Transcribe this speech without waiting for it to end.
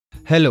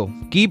Hello,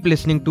 keep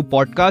listening to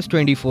Podcast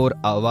 24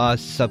 Awaaz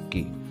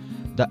Sabki.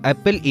 The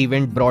Apple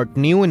event brought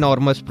new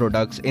enormous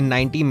products in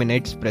 90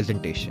 minutes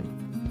presentation.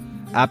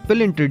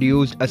 Apple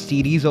introduced a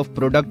series of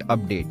product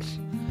updates,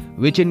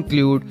 which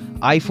include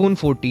iPhone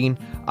 14,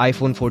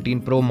 iPhone 14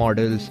 Pro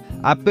models,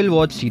 Apple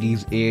Watch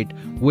Series 8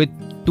 with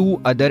two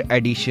other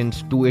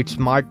additions to its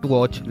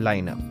smartwatch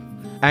lineup,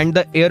 and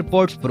the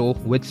AirPods Pro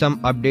with some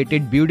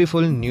updated beautiful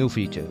new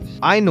features.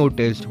 I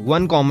noticed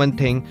one common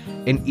thing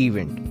in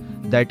event,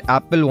 that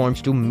Apple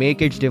wants to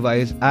make its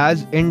device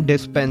as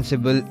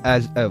indispensable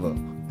as ever.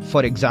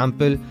 For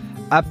example,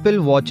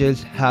 Apple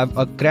Watches have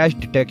a crash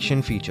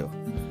detection feature.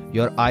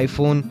 Your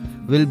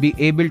iPhone will be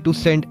able to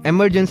send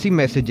emergency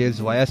messages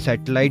via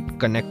satellite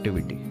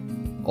connectivity.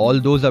 All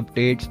those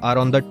updates are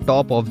on the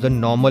top of the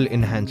normal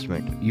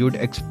enhancement you'd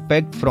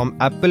expect from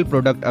Apple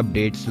product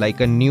updates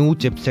like a new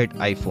chipset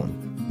iPhone.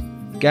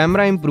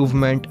 Camera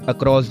improvement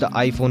across the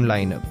iPhone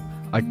lineup,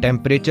 a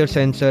temperature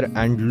sensor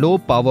and low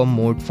power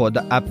mode for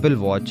the Apple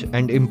Watch,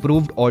 and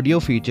improved audio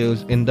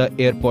features in the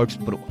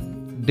AirPods Pro.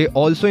 They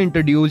also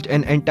introduced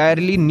an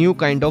entirely new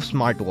kind of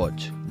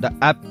smartwatch, the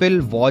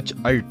Apple Watch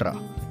Ultra,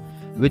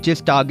 which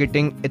is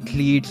targeting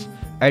athletes,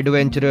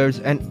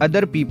 adventurers and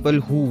other people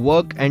who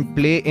work and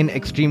play in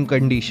extreme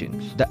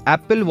conditions. The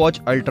Apple Watch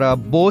Ultra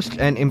boasts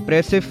an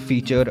impressive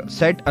feature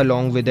set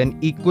along with an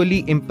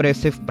equally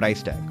impressive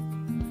price tag,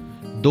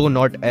 though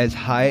not as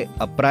high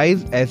a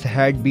price as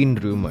had been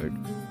rumored.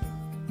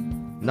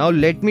 Now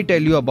let me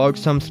tell you about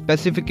some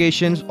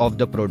specifications of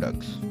the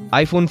products.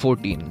 iPhone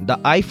 14. The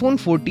iPhone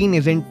 14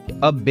 isn't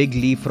a big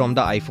leap from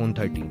the iPhone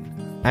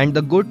 13. And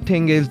the good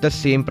thing is the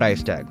same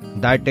price tag,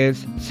 that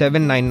is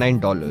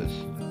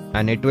 $799,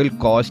 and it will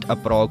cost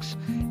approx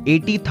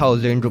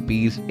 80,000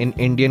 rupees in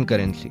Indian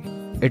currency.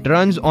 It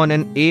runs on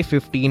an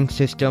A15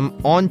 system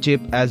on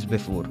chip as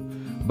before,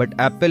 but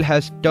Apple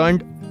has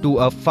turned to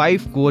a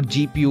 5-core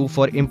GPU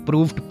for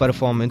improved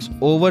performance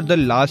over the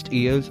last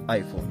year's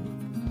iPhone.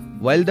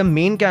 While the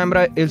main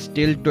camera is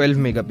still 12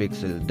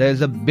 megapixel, there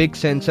is a big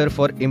sensor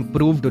for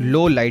improved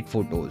low light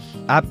photos.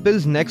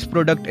 Apple's next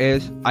product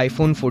is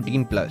iPhone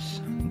 14 Plus.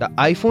 The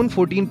iPhone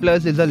 14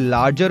 Plus is a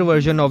larger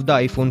version of the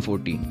iPhone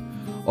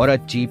 14, or a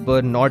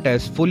cheaper, not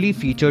as fully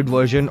featured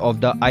version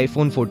of the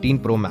iPhone 14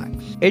 Pro Max.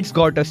 It's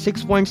got a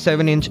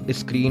 6.7-inch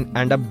screen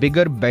and a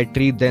bigger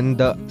battery than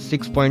the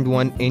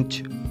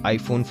 6.1-inch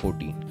iPhone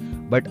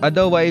 14, but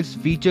otherwise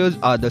features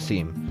are the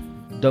same.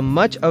 The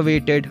much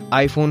awaited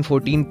iPhone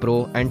 14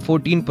 Pro and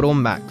 14 Pro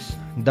Max.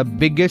 The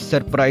biggest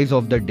surprise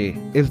of the day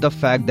is the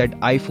fact that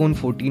iPhone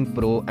 14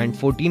 Pro and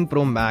 14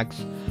 Pro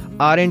Max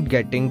aren't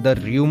getting the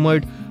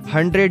rumored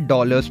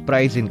 $100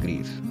 price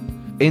increase.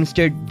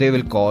 Instead, they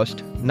will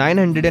cost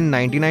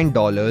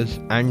 $999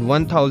 and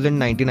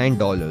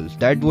 $1,099.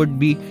 That would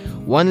be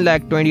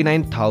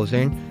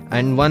 1,29,000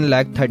 and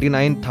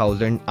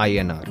 1,39,000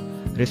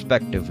 INR,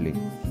 respectively.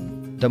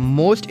 The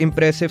most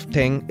impressive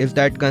thing is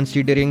that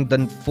considering the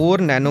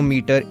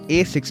 4nm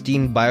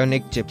A16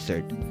 Bionic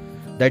chipset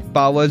that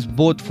powers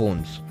both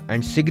phones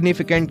and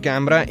significant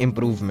camera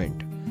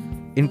improvement,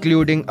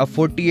 including a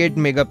 48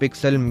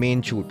 megapixel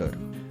main shooter.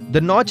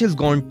 The notch is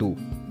gone too,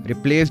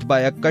 replaced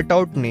by a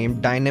cutout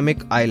named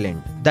Dynamic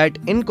Island that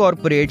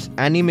incorporates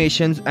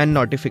animations and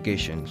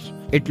notifications.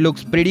 It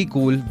looks pretty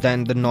cool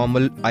than the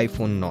normal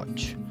iPhone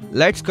notch.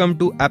 Let's come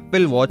to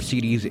Apple Watch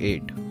Series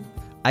 8.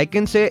 I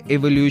can say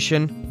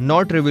evolution,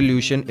 not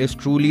revolution, is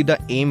truly the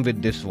aim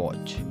with this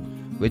watch,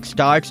 which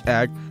starts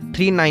at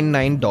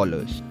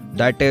 $399,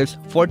 that is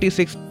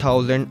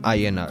 46,000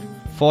 INR,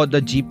 for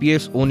the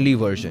GPS only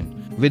version,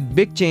 with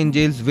big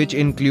changes which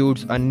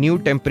includes a new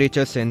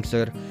temperature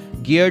sensor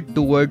geared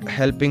toward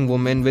helping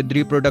women with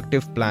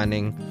reproductive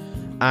planning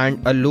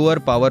and a lower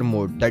power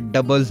mode that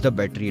doubles the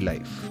battery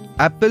life.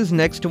 Apple's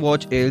next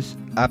watch is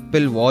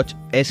Apple Watch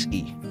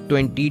SE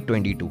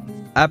 2022.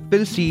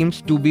 Apple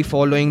seems to be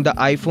following the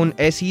iPhone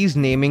SE's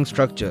naming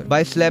structure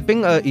by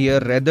slapping a year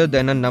rather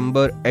than a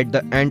number at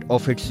the end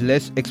of its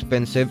less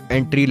expensive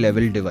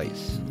entry-level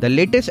device. The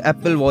latest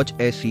Apple Watch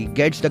SE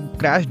gets the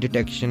crash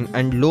detection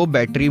and low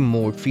battery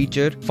mode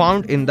feature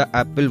found in the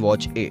Apple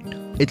Watch 8.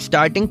 Its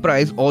starting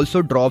price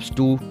also drops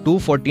to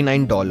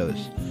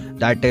 $249,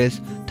 that is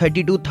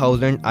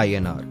 32,000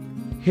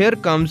 INR. Here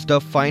comes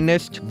the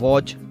finest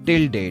watch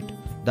till date,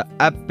 the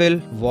Apple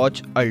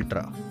Watch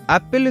Ultra.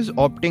 Apple is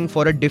opting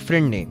for a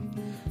different name,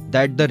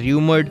 that the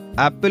rumored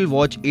Apple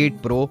Watch 8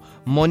 Pro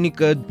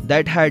moniker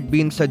that had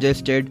been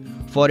suggested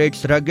for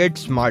its rugged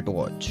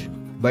smartwatch.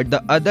 But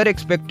the other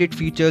expected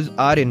features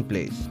are in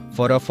place.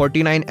 For a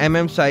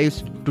 49mm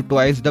size to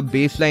twice the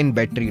baseline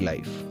battery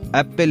life.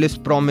 Apple is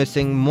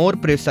promising more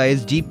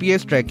precise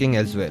GPS tracking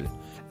as well.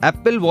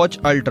 Apple Watch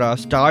Ultra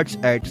starts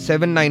at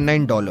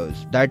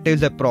 $799, that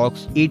is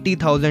approx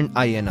 80,000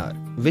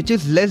 INR, which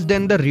is less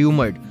than the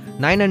rumored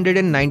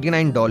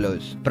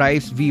 $999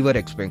 price we were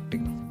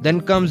expecting.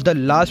 Then comes the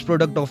last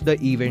product of the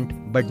event,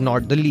 but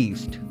not the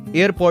least,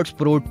 AirPods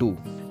Pro 2.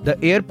 The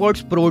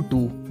AirPods Pro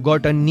 2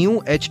 got a new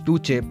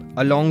H2 chip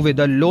along with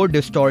a low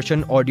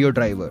distortion audio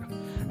driver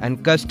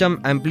and custom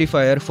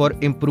amplifier for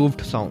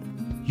improved sound.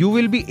 You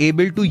will be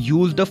able to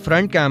use the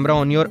front camera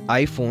on your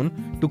iPhone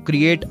to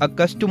create a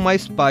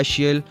customized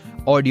spatial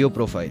audio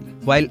profile,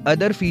 while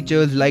other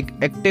features like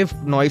active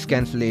noise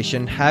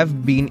cancellation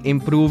have been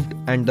improved,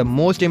 and the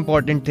most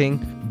important thing,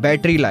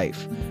 battery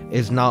life,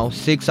 is now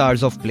 6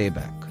 hours of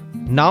playback.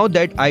 Now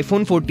that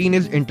iPhone 14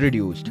 is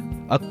introduced,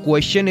 a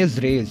question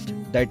is raised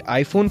that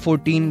iPhone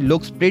 14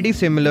 looks pretty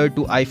similar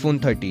to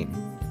iPhone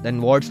 13.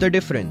 Then what's the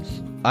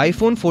difference?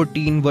 iPhone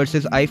 14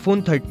 versus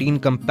iPhone 13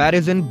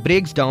 comparison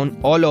breaks down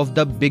all of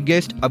the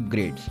biggest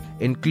upgrades,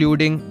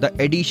 including the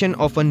addition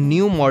of a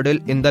new model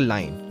in the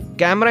line,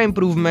 camera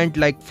improvement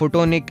like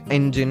photonic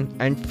engine,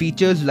 and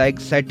features like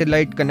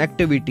satellite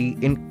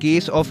connectivity in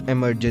case of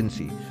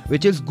emergency,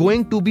 which is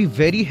going to be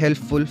very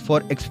helpful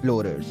for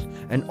explorers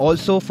and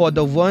also for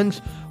the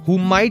ones who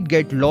might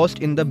get lost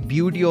in the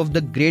beauty of the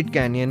Great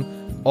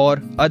Canyon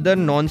or other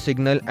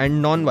non-signal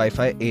and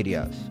non-Wi-Fi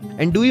areas.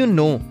 And do you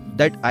know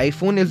that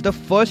iPhone is the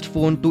first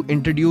phone to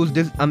introduce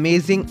this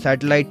amazing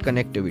satellite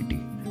connectivity?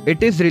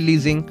 It is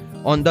releasing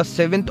on the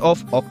 7th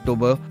of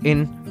October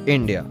in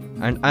India,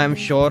 and I am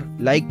sure,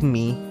 like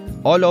me,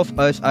 all of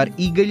us are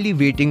eagerly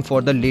waiting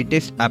for the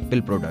latest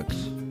Apple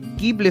products.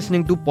 Keep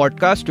listening to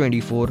Podcast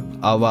 24,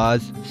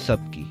 Awaaz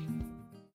Sabki.